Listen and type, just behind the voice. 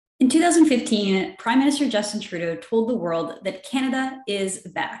In 2015, Prime Minister Justin Trudeau told the world that Canada is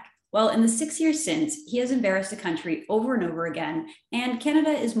back. Well, in the 6 years since, he has embarrassed the country over and over again, and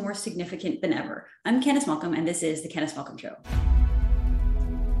Canada is more significant than ever. I'm Candice Malcolm, and this is The Candice Malcolm Show.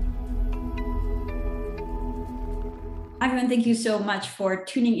 Hi, everyone. Thank you so much for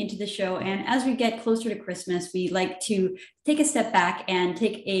tuning into the show. And as we get closer to Christmas, we like to take a step back and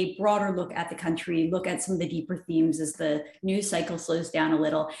take a broader look at the country, look at some of the deeper themes as the news cycle slows down a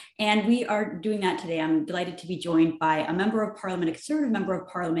little. And we are doing that today. I'm delighted to be joined by a member of parliament, a conservative member of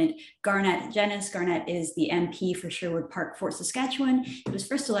parliament, Garnett Genis. Garnett is the MP for Sherwood Park, Fort Saskatchewan. He was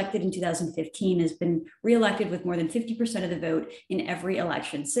first elected in 2015, has been re-elected with more than 50% of the vote in every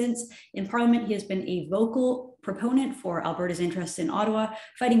election since. In parliament, he has been a vocal proponent for Alberta's interests in Ottawa,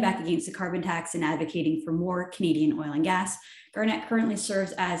 fighting back against the carbon tax and advocating for more Canadian oil and gas. Garnett currently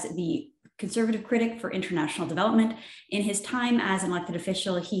serves as the Conservative critic for international development. In his time as an elected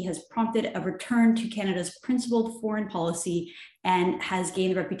official, he has prompted a return to Canada's principled foreign policy and has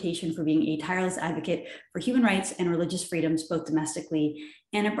gained a reputation for being a tireless advocate for human rights and religious freedoms, both domestically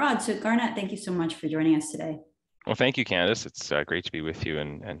and abroad. So Garnett, thank you so much for joining us today. Well, thank you, Candice. It's great to be with you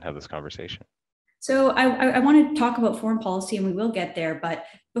and have this conversation. So I want to talk about foreign policy, and we will get there. But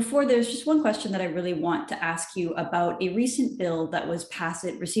before, there's just one question that I really want to ask you about a recent bill that was passed.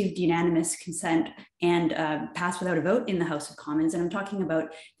 It received unanimous consent and passed without a vote in the House of Commons. And I'm talking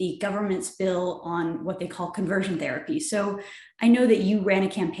about the government's bill on what they call conversion therapy. So I know that you ran a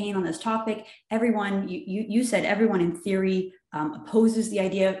campaign on this topic. Everyone, you said everyone in theory opposes the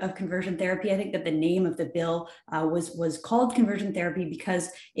idea of conversion therapy. I think that the name of the bill was called conversion therapy because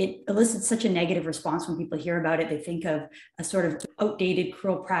it elicits such a negative response when people hear about it. They think of a sort of outdated,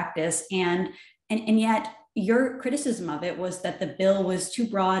 cruel practice, and yet your criticism of it was that the bill was too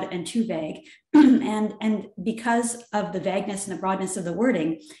broad and too vague. and because of the vagueness and the broadness of the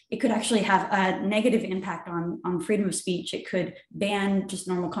wording, it could actually have a negative impact on freedom of speech. It could ban just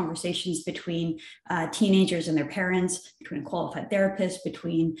normal conversations between teenagers and their parents, between a qualified therapist,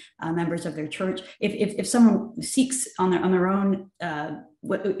 between members of their church. If someone seeks on their own,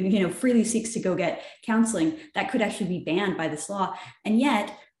 freely seeks to go get counseling, that could actually be banned by this law. And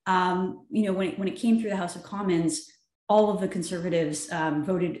yet, when it came through the House of Commons, all of the Conservatives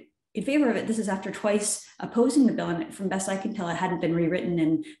voted in favor of it. This is after twice opposing the bill, and from best I can tell, it hadn't been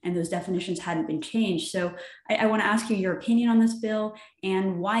rewritten and those definitions hadn't been changed. So I want to ask you your opinion on this bill,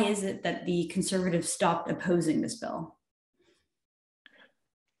 and why is it that the Conservatives stopped opposing this bill?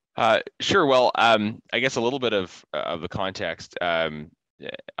 Sure. Well, I guess a little bit of the context.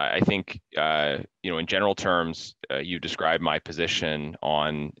 I think, in general terms, you described my position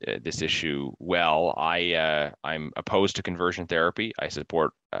on this issue well. I'm opposed to conversion therapy. I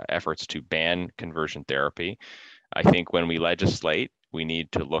support efforts to ban conversion therapy. I think when we legislate, we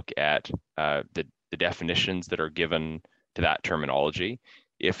need to look at the definitions that are given to that terminology.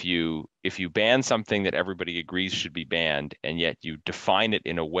 If you ban something that everybody agrees should be banned, and yet you define it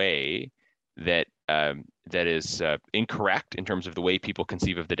in a way that is incorrect in terms of the way people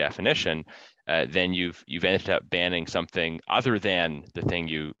conceive of the definition, then you've ended up banning something other than the thing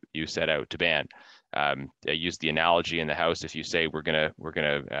you set out to ban. I use the analogy in the House. If you say we're gonna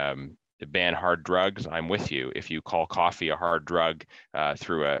ban hard drugs, I'm with you. If you call coffee a hard drug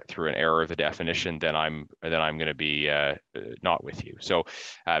through an error of the definition, then I'm going to be not with you. So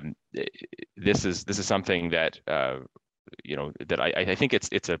this is something that. That I think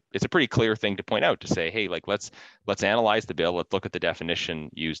it's a pretty clear thing to point out, to say, hey, like let's analyze the bill, let's look at the definition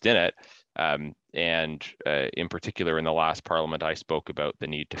used in it, and in particular in the last Parliament, I spoke about the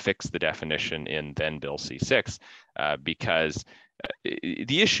need to fix the definition in then Bill C6, because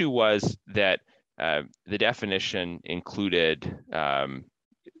the issue was that the definition included.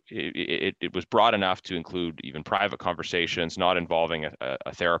 It was broad enough to include even private conversations not involving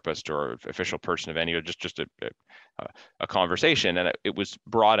a therapist or official person of any, just a conversation, and it was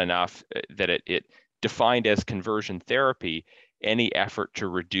broad enough that it defined as conversion therapy any effort to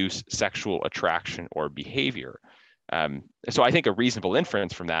reduce sexual attraction or behavior. So I think a reasonable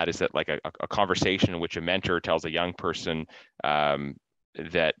inference from that is that, like a conversation in which a mentor tells a young person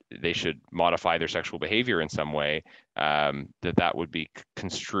that they should modify their sexual behavior in some way, that would be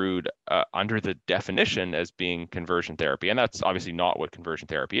construed under the definition as being conversion therapy. And that's obviously not what conversion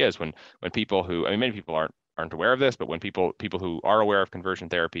therapy is. When people who, many people aren't aware of this, but when people who are aware of conversion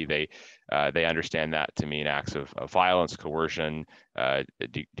therapy, they understand that to mean acts of violence, coercion,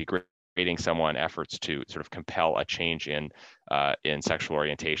 degrading someone, efforts to sort of compel a change in sexual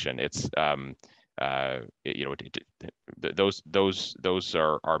orientation. It's those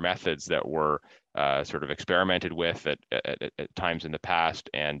are methods that were sort of experimented with at times in the past.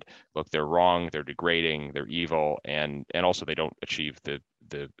 And look, they're wrong, they're degrading, they're evil, and also they don't achieve the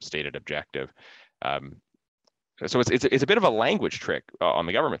stated objective. So it's a bit of a language trick on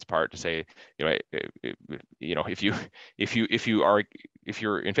the government's part to say, if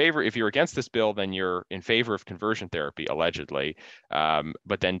you're against this bill, then you're in favor of conversion therapy, allegedly,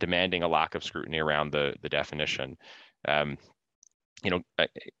 but then demanding a lack of scrutiny around the definition. Um,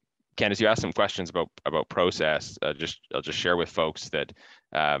 Ken, as you asked some questions about process, I'll just share with folks that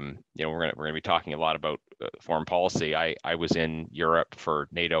we're gonna be talking a lot about foreign policy. I was in Europe for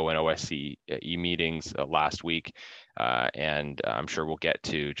NATO and OSCE meetings last week, and I'm sure we'll get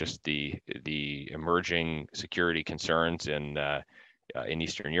to just the emerging security concerns in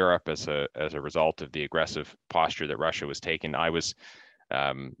Eastern Europe as a result of the aggressive posture that Russia was taking. I was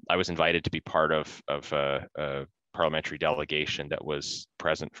invited to be part of a parliamentary delegation that was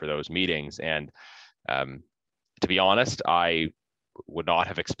present for those meetings, and to be honest, I would not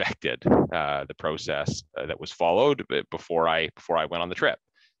have expected the process that was followed before I went on the trip.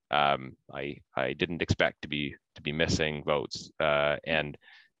 I didn't expect to be missing votes, and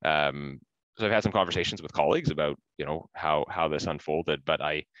so I've had some conversations with colleagues about how this unfolded, but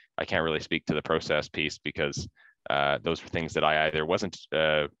I can't really speak to the process piece because those were things that I either wasn't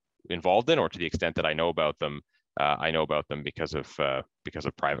involved in, or to the extent that I know about them because of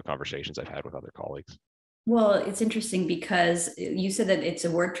private conversations I've had with other colleagues. Well, it's interesting because you said that it's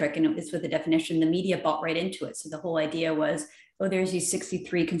a word trick and it's with the definition. The media bought right into it. So the whole idea was, oh, there's these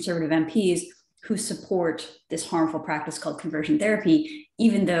 63 conservative MPs who support this harmful practice called conversion therapy,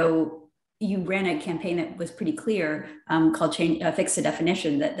 even though you ran a campaign that was pretty clear, called Fix the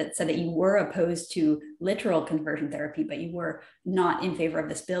Definition, that said that you were opposed to literal conversion therapy, but you were not in favor of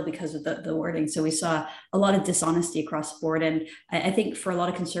this bill because of the wording. So we saw a lot of dishonesty across the board. And I think for a lot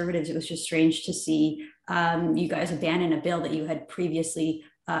of conservatives, it was just strange to see you guys abandon a bill that you had previously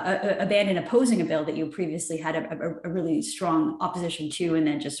abandon opposing a bill that you previously had a really strong opposition to, and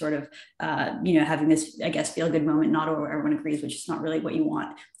then just sort of having this, I guess, feel good moment. Not everyone agrees, which is not really what you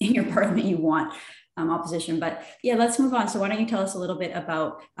want in your parliament. You want opposition. But yeah, let's move on. So why don't you tell us a little bit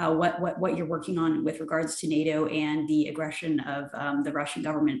about what you're working on with regards to NATO and the aggression of the Russian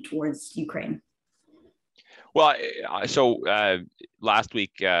government towards Ukraine? Well, so last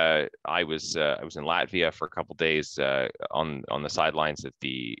week I was in Latvia for a couple of days on the sidelines at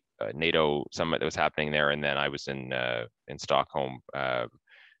the NATO summit that was happening there, and then I was in Stockholm for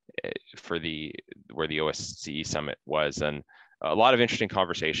where the OSCE summit was, and a lot of interesting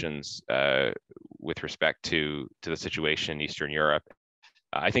conversations with respect to the situation in Eastern Europe.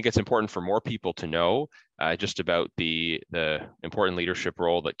 I think it's important for more people to know just about the important leadership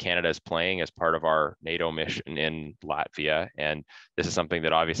role that Canada is playing as part of our NATO mission in Latvia, and this is something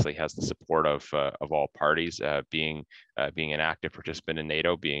that obviously has the support of all parties. Being an active participant in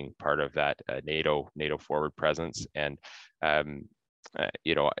NATO, being part of that NATO forward presence, and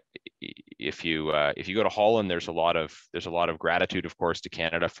if you go to Holland, there's a lot of gratitude, of course, to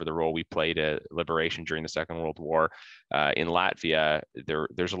Canada for the role we played at liberation during the Second World War. In Latvia,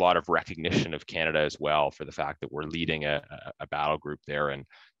 there's a lot of recognition of Canada as well for the fact that we're leading a battle group there, and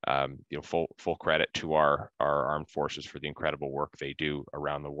full credit to our armed forces for the incredible work they do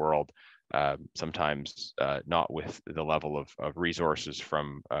around the world. Sometimes not with the level of resources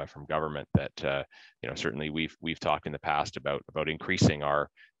from government that certainly we've talked in the past about increasing our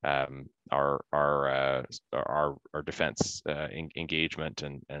defense engagement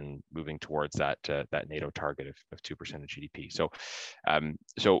and moving towards that NATO target of 2% of GDP.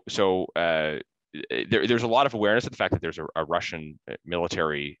 There's a lot of awareness of the fact that there's a Russian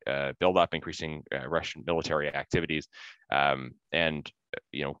military buildup, increasing Russian military activities, and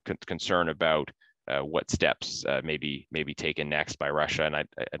concern about what steps may be taken next by Russia. And I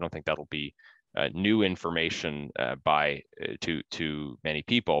don't think that'll be new information to many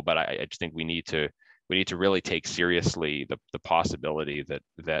people, but I just think we need to really take seriously the possibility that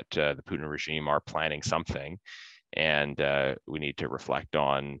the Putin regime are planning something, and we need to reflect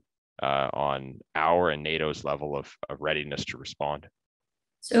on our and NATO's level of readiness to respond.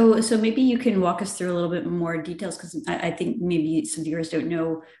 So maybe you can walk us through a little bit more details, because I think maybe some viewers don't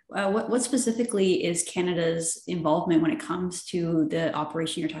know what specifically is Canada's involvement when it comes to the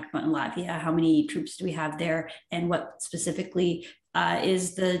operation you're talking about in Latvia. How many troops do we have there, and what specifically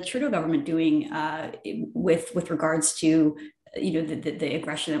is the Trudeau government doing with regards to the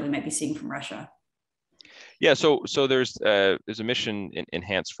aggression that we might be seeing from Russia? Yeah, so there's a mission in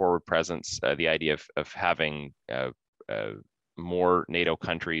enhanced forward presence. The idea of having more NATO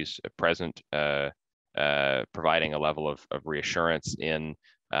countries present, providing a level of reassurance in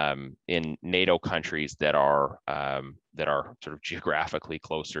in NATO countries that are sort of geographically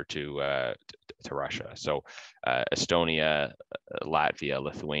closer to Russia. So Estonia, Latvia,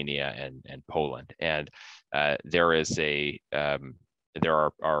 Lithuania, and Poland. And there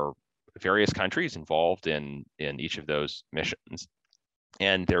are various countries involved in each of those missions,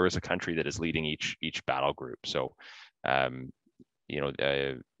 and there is a country that is leading each battle group. So the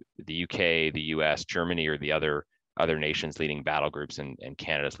UK, the US, Germany are the other nations leading battle groups, and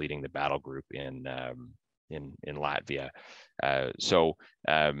Canada's leading the battle group in Latvia. So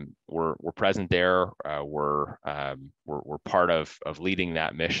we're present there. We're part of leading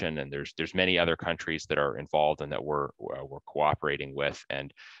that mission, and there's many other countries that are involved and that we're cooperating with.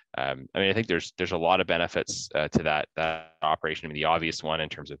 And I mean, I think there's a lot of benefits to that operation. I mean, the obvious one in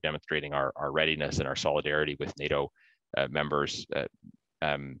terms of demonstrating our readiness and our solidarity with NATO members.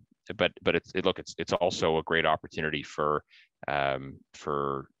 But it's also a great opportunity for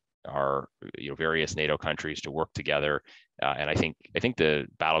our various NATO countries to work together, and I think the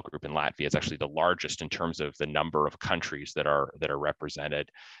battle group in Latvia is actually the largest in terms of the number of countries that are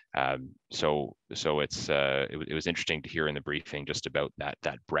represented. So it was interesting to hear in the briefing just about that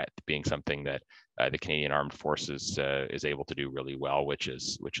breadth being something that the Canadian Armed Forces is able to do really well, which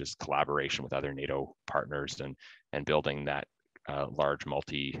is collaboration with other NATO partners and building that large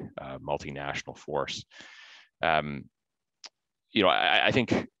multinational force. I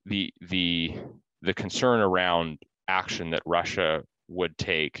think the concern around action that Russia would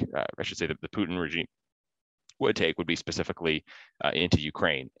take, I should say that the Putin regime would take, would be specifically into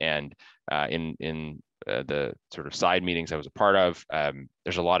Ukraine. And in the sort of side meetings I was a part of,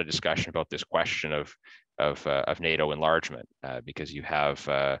 there's a lot of discussion about this question of NATO enlargement, because you have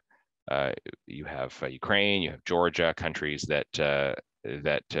Ukraine, you have Georgia, countries that the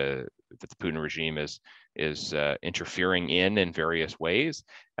Putin regime is interfering in various ways,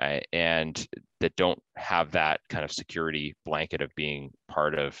 and that don't have that kind of security blanket of being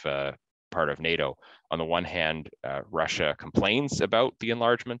part of NATO. On the one hand, Russia complains about the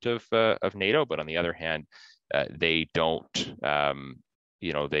enlargement of NATO, but on the other hand, they don't.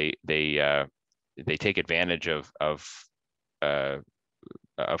 They take advantage of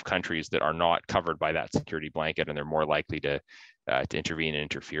countries that are not covered by that security blanket, and they're more likely to intervene and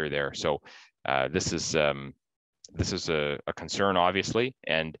interfere there. So this is a concern, obviously,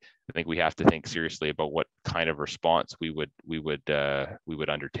 and I think we have to think seriously about what kind of response we would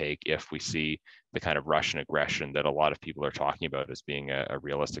undertake if we see the kind of Russian aggression that a lot of people are talking about as being a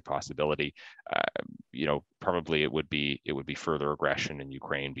realistic possibility. Probably it would be further aggression in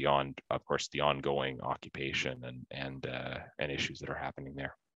Ukraine beyond, of course, the ongoing occupation and issues that are happening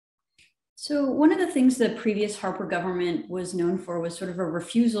there. So one of the things the previous Harper government was known for was sort of a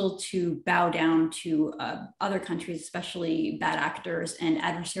refusal to bow down to other countries, especially bad actors and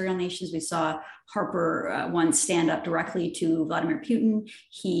adversarial nations. We saw Harper once stand up directly to Vladimir Putin.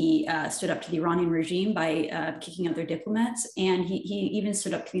 He stood up to the Iranian regime by kicking out their diplomats, and he even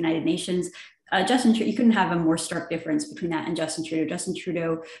stood up to the United Nations. Justin, you couldn't have a more stark difference between that and Justin Trudeau. Justin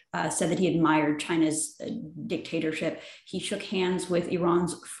Trudeau said that he admired China's dictatorship. He shook hands with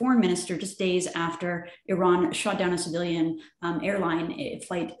Iran's foreign minister just days after Iran shot down a civilian airline,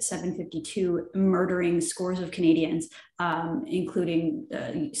 Flight 752, murdering scores of Canadians, including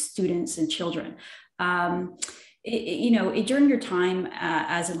students and children. During your time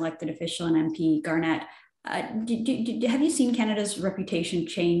as an elected official and MP, Garnett, have you seen Canada's reputation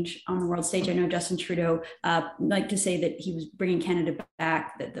change on the world stage? I know Justin Trudeau liked to say that he was bringing Canada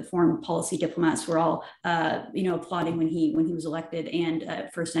back, that the foreign policy diplomats were all, applauding when he was elected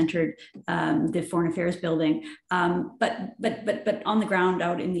and first entered the Foreign Affairs building. But on the ground,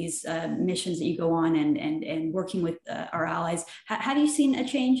 out in these missions that you go on and working with our allies, have you seen a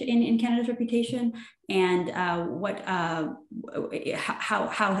change in Canada's reputation? And how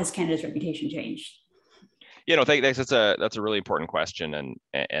has Canada's reputation changed? Thanks. That's a really important question.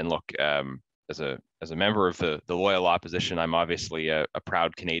 And look, as a member of the loyal opposition, I'm obviously a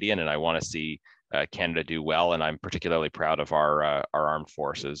proud Canadian, and I want to see Canada do well. And I'm particularly proud of our armed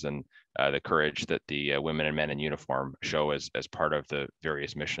forces and the courage that the women and men in uniform show as part of the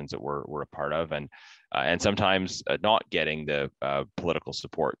various missions that we're a part of, and sometimes not getting the political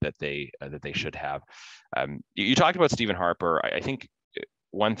support that they should have. You talked about Stephen Harper. I think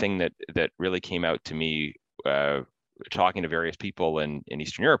one thing that really came out to me talking to various people in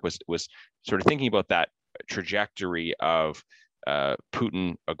Eastern Europe was sort of thinking about that trajectory of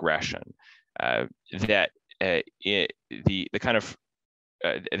Putin aggression. There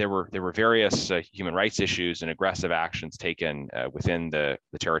were various human rights issues and aggressive actions taken within the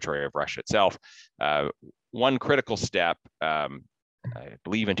territory of Russia itself. One critical step I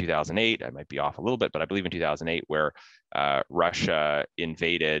believe in 2008, I might be off a little bit, but I believe in 2008, where Russia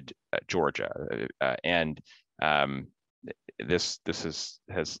invaded Georgia, and um, has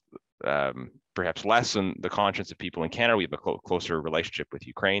perhaps lessened the conscience of people in Canada. We have a closer relationship with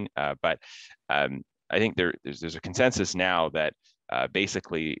Ukraine, but I think there's a consensus now that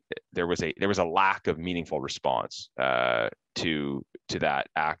basically there was a lack of meaningful response to that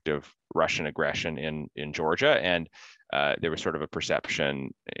act of Russian aggression in Georgia, and there was sort of a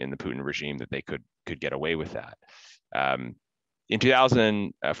perception in the Putin regime that they could get away with that. In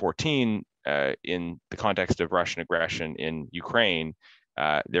 2014, in the context of Russian aggression in Ukraine,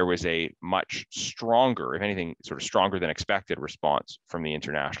 there was a much stronger, if anything, sort of stronger than expected response from the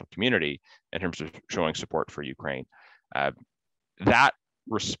international community in terms of showing support for Ukraine. That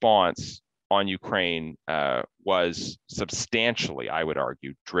response on Ukraine was substantially, I would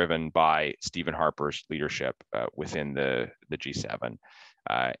argue, driven by Stephen Harper's leadership within the G7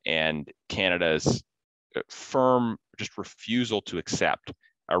 and Canada's firm just refusal to accept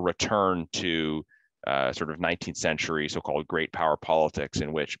a return to sort of 19th century so-called great power politics,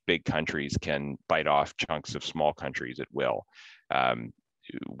 in which big countries can bite off chunks of small countries at will.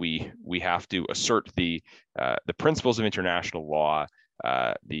 We have to assert the principles of international law,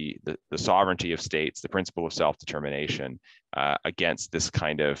 the sovereignty of states, the principle of self-determination against this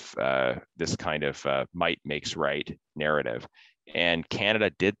kind of might makes right narrative. And Canada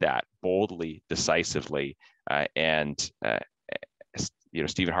did that boldly, decisively, and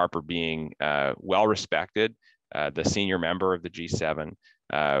Stephen Harper, being well respected, the senior member of the G7,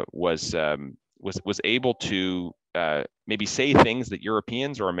 was able to maybe say things that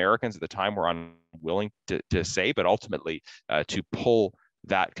Europeans or Americans at the time were unwilling to say, but ultimately to pull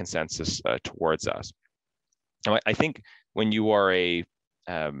that consensus towards us. Now, I think when you are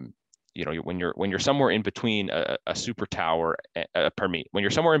when you're somewhere in between a superpower, when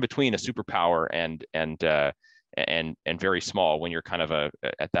you're somewhere in between a superpower and very small, when you're kind of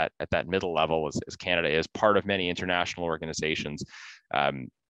at that middle level, as Canada is, part of many international organizations,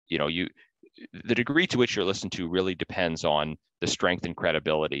 the degree to which you're listened to really depends on the strength and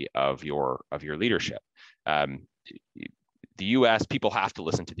credibility of your leadership. The U.S. people have to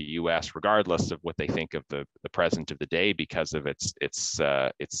listen to the U.S. regardless of what they think of the president of the day, because of its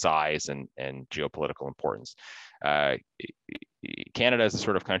size and geopolitical importance. Canada is the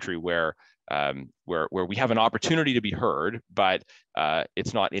sort of country where we have an opportunity to be heard, but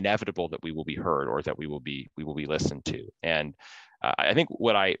it's not inevitable that we will be heard or that we will be listened to. And I think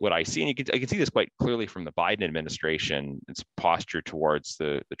what I see, and I can see this quite clearly from the Biden administration, its posture towards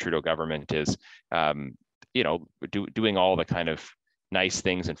the Trudeau government is, doing all the kind of nice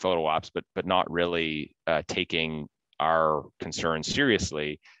things in photo ops, but not really taking our concerns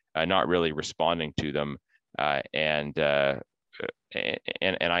seriously, not really responding to them, and I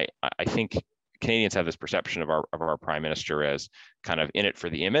think Canadians have this perception of our prime minister as kind of in it for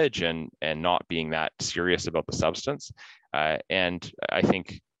the image and not being that serious about the substance. And I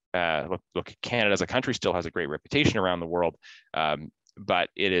think look, Canada as a country still has a great reputation around the world, but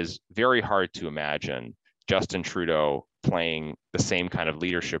it is very hard to imagine Justin Trudeau playing the same kind of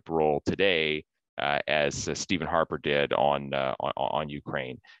leadership role today as Stephen Harper did on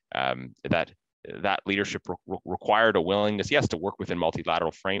Ukraine. That leadership required a willingness, yes, to work within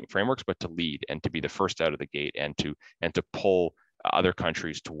multilateral frameworks, but to lead and to be the first out of the gate and to pull other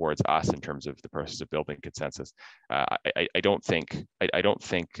countries towards us in terms of the process of building consensus. I don't think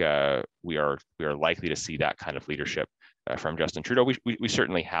we are likely to see that kind of leadership from Justin Trudeau. We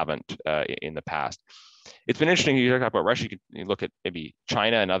certainly haven't in the past. It's been interesting. You talk about Russia. You look at maybe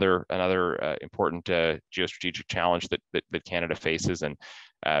China, another important geostrategic challenge that Canada faces, and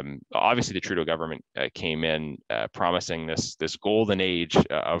obviously the Trudeau government came in promising this golden age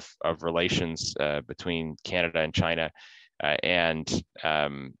of relations between Canada and China, and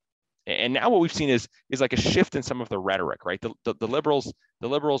now what we've seen is like a shift in some of the rhetoric. Right, the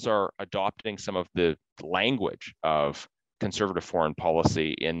liberals are adopting some of the language of conservative foreign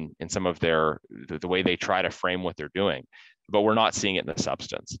policy in some of the way they try to frame what they're doing, but we're not seeing it in the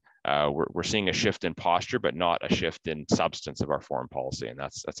substance. We're seeing a shift in posture, but not a shift in substance of our foreign policy, and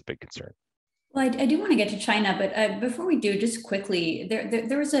that's a big concern. Well, I do want to get to China, but before we do, just quickly,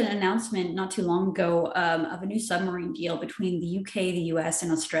 there was an announcement not too long ago of a new submarine deal between the UK, the US,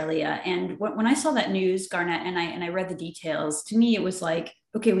 and Australia. And when I saw that news, Garnet, and I read the details, to me it was like,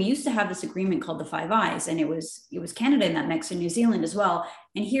 okay, we used to have this agreement called the Five Eyes, and it was Canada in that mix, and New Zealand as well.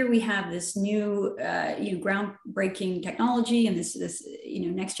 And here we have this new, groundbreaking technology and this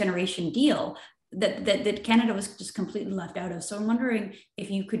next generation deal that Canada was just completely left out of. So I'm wondering if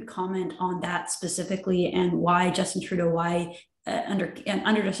you could comment on that specifically, and why Justin Trudeau, why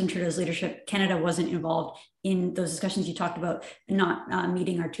under Justin Trudeau's leadership, Canada wasn't involved in those discussions. You talked about not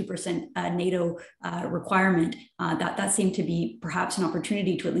meeting our 2% NATO requirement. That seemed to be perhaps an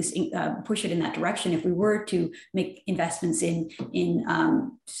opportunity to at least push it in that direction. If we were to make investments in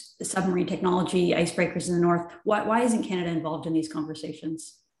submarine technology, icebreakers in the north, why isn't Canada involved in these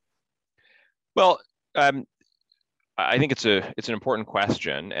conversations? Well, I think it's an important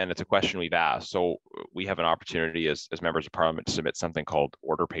question, and it's a question we've asked. So we have an opportunity as members of Parliament to submit something called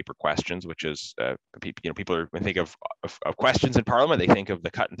order paper questions, which is people are, when they think of questions in Parliament, they think of the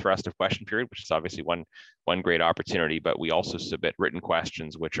cut and thrust of question period, which is obviously one great opportunity. But we also submit written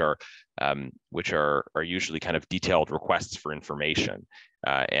questions, which are usually kind of detailed requests for information,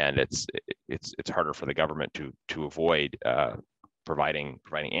 and it's harder for the government to avoid providing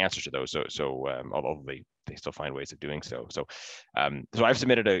answers to those. So although they still find ways of doing so. So I've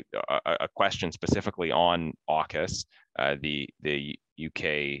submitted a question specifically on AUKUS, the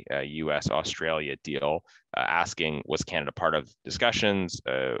UK, US, Australia deal, asking, was Canada part of discussions?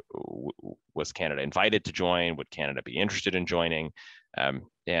 Was Canada invited to join? Would Canada be interested in joining?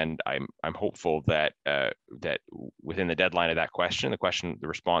 And I'm hopeful that within the deadline of that question, the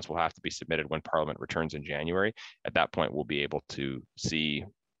response will have to be submitted when Parliament returns in January. At that point, we'll be able to see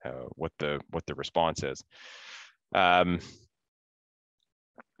what the response is.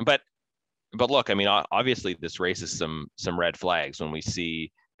 But look, I mean, obviously this raises some red flags when we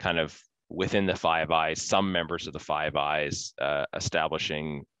see kind of within the Five Eyes, some members of the Five Eyes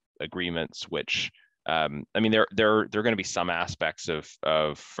establishing agreements, which I mean, there are going to be some aspects of,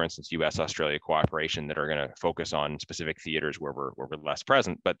 for instance, U.S.-Australia cooperation that are going to focus on specific theaters where we're less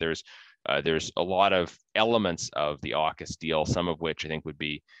present. But there's a lot of elements of the AUKUS deal, some of which I think would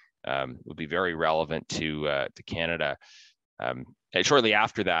be very relevant to Canada. And shortly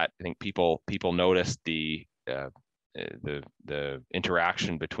after that, I think people noticed the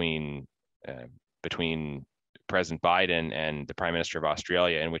interaction between President Biden and the Prime Minister of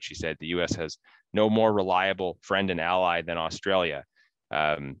Australia, in which he said the U.S. has no more reliable friend and ally than Australia,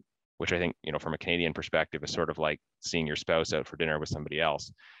 which I think, from a Canadian perspective, is sort of like seeing your spouse out for dinner with somebody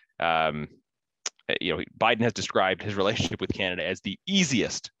else. Biden has described his relationship with Canada as the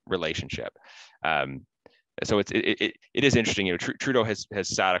easiest relationship. So it is interesting. Trudeau has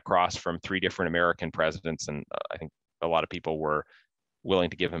sat across from three different American presidents, and I think a lot of people were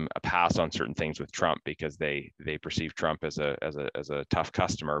willing to give him a pass on certain things with Trump because they perceive Trump as a tough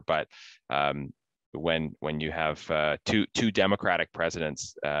customer. But when you have two Democratic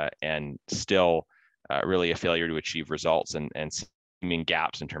presidents and still really a failure to achieve results and seeming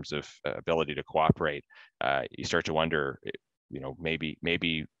gaps in terms of ability to cooperate, you start to wonder,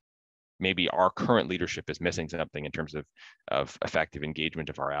 maybe our current leadership is missing something in terms of effective engagement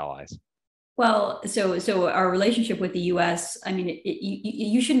of our allies. Well, so our relationship with the U.S., I mean,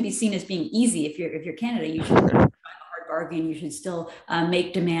 you shouldn't be seen as being easy if you're Canada. You should a hard bargain. You should still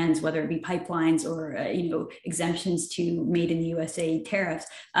make demands, whether it be pipelines or exemptions to made in the USA tariffs.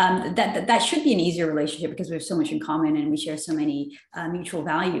 That should be an easier relationship because we have so much in common and we share so many mutual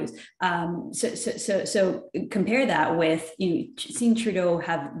values. So compare that with seeing Trudeau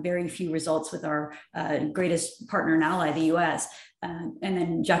have very few results with our greatest partner and ally, the U.S. And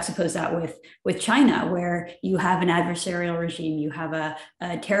then juxtapose that with China, where you have an adversarial regime, you have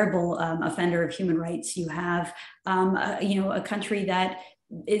a terrible offender of human rights, you have a country that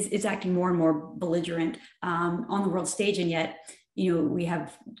is acting more and more belligerent on the world stage, and yet we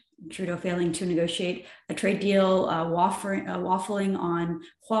have Trudeau failing to negotiate a trade deal, waffling on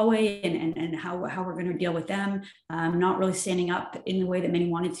Huawei and how we're going to deal with them, not really standing up in the way that many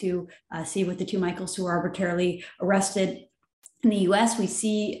wanted to see with the two Michaels who were arbitrarily arrested. In the US, we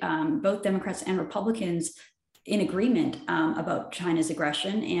see both Democrats and Republicans in agreement about China's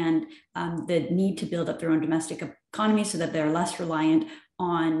aggression and the need to build up their own domestic economy so that they're less reliant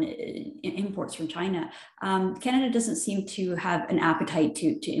on imports from China. Canada doesn't seem to have an appetite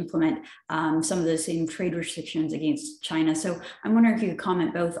to implement some of the same trade restrictions against China. So I'm wondering if you could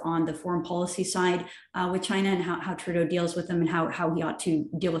comment both on the foreign policy side with China and how Trudeau deals with them and how he ought to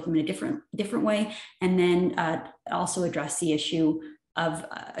deal with them in a different way, and then also address the issue of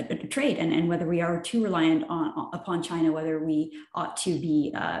trade and whether we are too reliant upon China, whether we ought to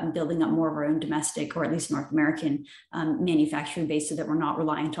be building up more of our own domestic or at least North American manufacturing base so that we're not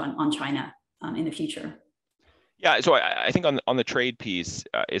reliant on China in the future. Yeah, so I think on the trade piece,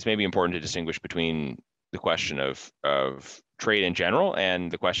 it's maybe important to distinguish between the question of trade in general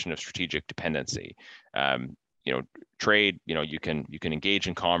and the question of strategic dependency. Trade, you can engage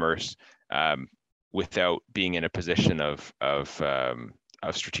in commerce without being in a position of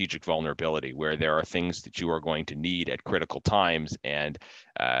of strategic vulnerability, where there are things that you are going to need at critical times, and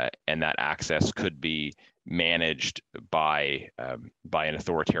that access could be managed by an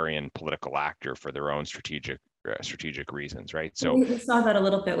authoritarian political actor for their own strategic reasons, right? So we saw that a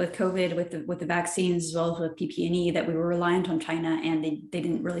little bit with COVID, with the vaccines, as well as with PPE, that we were reliant on China, and they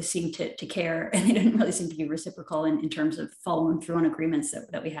didn't really seem to care, and they didn't really seem to be reciprocal in terms of following through on agreements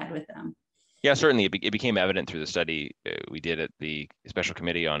that we had with them. yeah, certainly it became evident through the study we did at the Special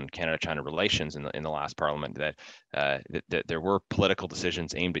Committee on Canada-China Relations in the last Parliament that, that there were political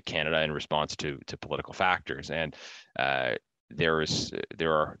decisions aimed at Canada in response to political factors, and there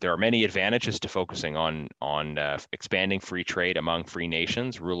are many advantages to focusing on expanding free trade among free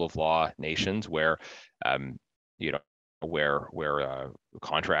nations, rule of law nations, where you know where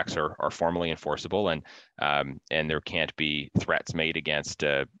contracts are formally enforceable, and there can't be threats made against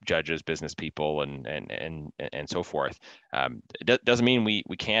judges, business people, and so forth. It doesn't mean we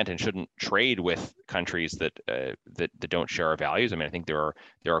can't and shouldn't trade with countries that don't share our values. I mean, I think there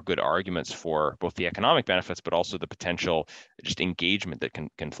are good arguments for both the economic benefits, but also the potential just engagement that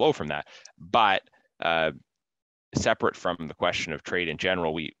can flow from that. But separate from the question of trade in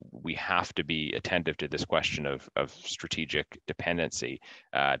general, we have to be attentive to this question of strategic dependency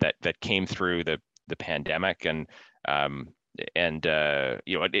that came through the pandemic, and we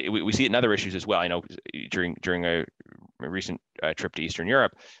see it in other issues as well. I know during a recent trip to Eastern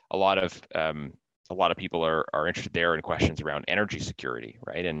Europe, a lot of people are interested there in questions around energy security,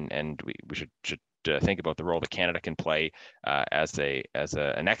 right? And we should think about the role that Canada can play as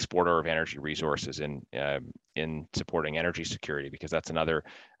an exporter of energy resources in supporting energy security, because that's another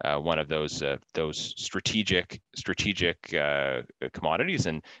one of those strategic commodities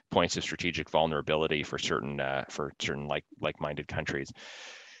and points of strategic vulnerability for certain like-minded countries.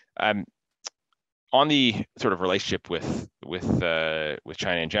 On the sort of relationship with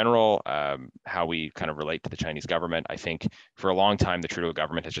China in general, how we kind of relate to the Chinese government, I think for a long time the Trudeau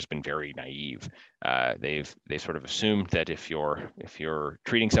government has just been very naive. They've sort of assumed that if you're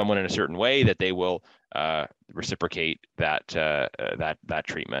treating someone in a certain way, that they will reciprocate that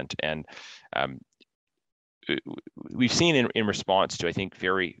treatment. And we've seen in response to, I think,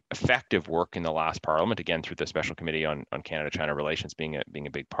 very effective work in the last Parliament, again through the Special Committee on Canada-China Relations being a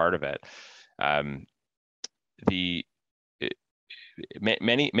big part of it.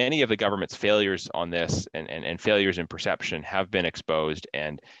 Many of the government's failures on this and failures in perception have been exposed,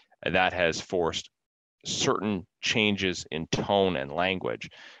 and that has forced certain changes in tone and language.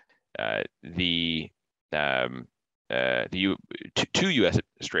 Two U.S.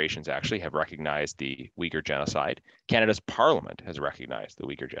 administrations actually have recognized the Uyghur genocide. Canada's Parliament has recognized the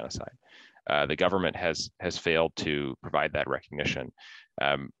Uyghur genocide. The government has failed to provide that recognition.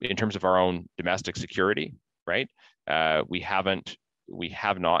 In terms of our own domestic security, right? We have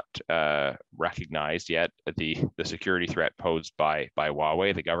not recognized yet the security threat posed by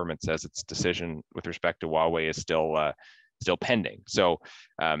Huawei. The government says its decision with respect to Huawei is still pending. So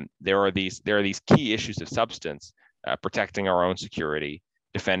there are these key issues of substance: protecting our own security,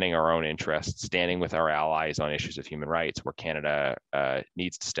 defending our own interests, standing with our allies on issues of human rights, where Canada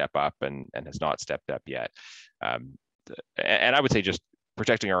needs to step up and has not stepped up yet. And I would say just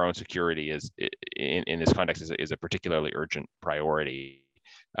protecting our own security is, in this context, is a particularly urgent priority.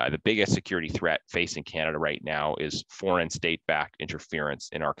 The biggest security threat facing Canada right now is foreign state-backed interference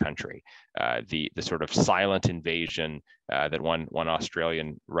in our country. The sort of silent invasion that one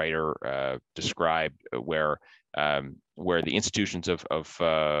Australian writer described, where the institutions of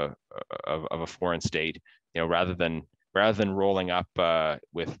a foreign state, rather than rolling up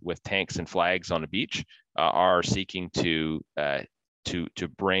with tanks and flags on a beach, are seeking to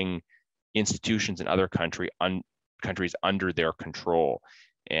bring institutions in other countries under their control,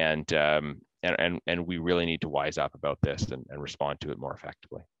 and we really need to wise up about this and respond to it more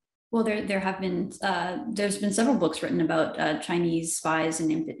effectively. Well, there's been several books written about Chinese spies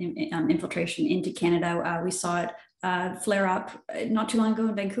and infiltration into Canada. We saw it flare up not too long ago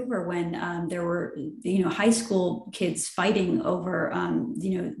in Vancouver, when there were high school kids fighting over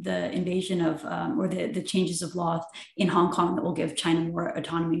the invasion of or the changes of law in Hong Kong that will give China more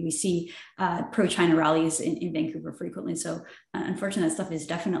autonomy. We see pro-China rallies in Vancouver frequently. So unfortunately, that stuff is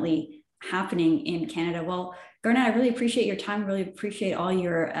definitely happening in Canada. Well, Garnet, I really appreciate your time, really appreciate all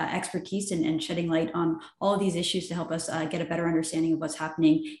your expertise and shedding light on all of these issues to help us get a better understanding of what's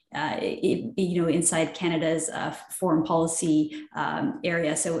happening inside Canada's foreign policy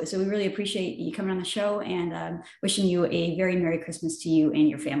area. So we really appreciate you coming on the show, and wishing you a very Merry Christmas to you and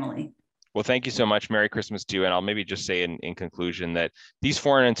your family. Well, thank you so much. Merry Christmas to you. And I'll maybe just say in conclusion that these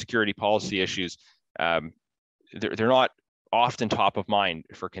foreign and security policy issues, they're not often top of mind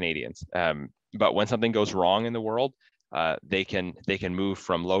for Canadians. But when something goes wrong in the world, they can move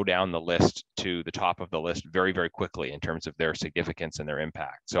from low down the list to the top of the list very, very quickly in terms of their significance and their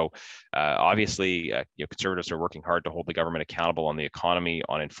impact. So obviously, Conservatives are working hard to hold the government accountable on the economy,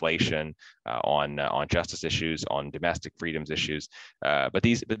 on inflation, on justice issues, on domestic freedoms issues. But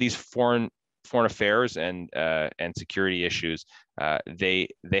these foreign affairs and security issues, they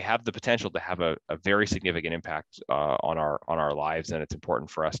have the potential to have a very significant impact on our lives, and it's important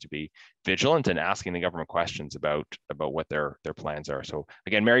for us to be vigilant and asking the government questions about what their plans are. So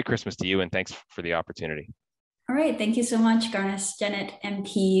again, Merry Christmas to you, and thanks for the opportunity. All right, thank you so much, Garnis Jennett,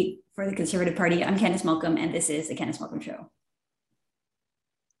 MP for the Conservative Party. I'm Candice Malcolm, and this is the Candice Malcolm Show.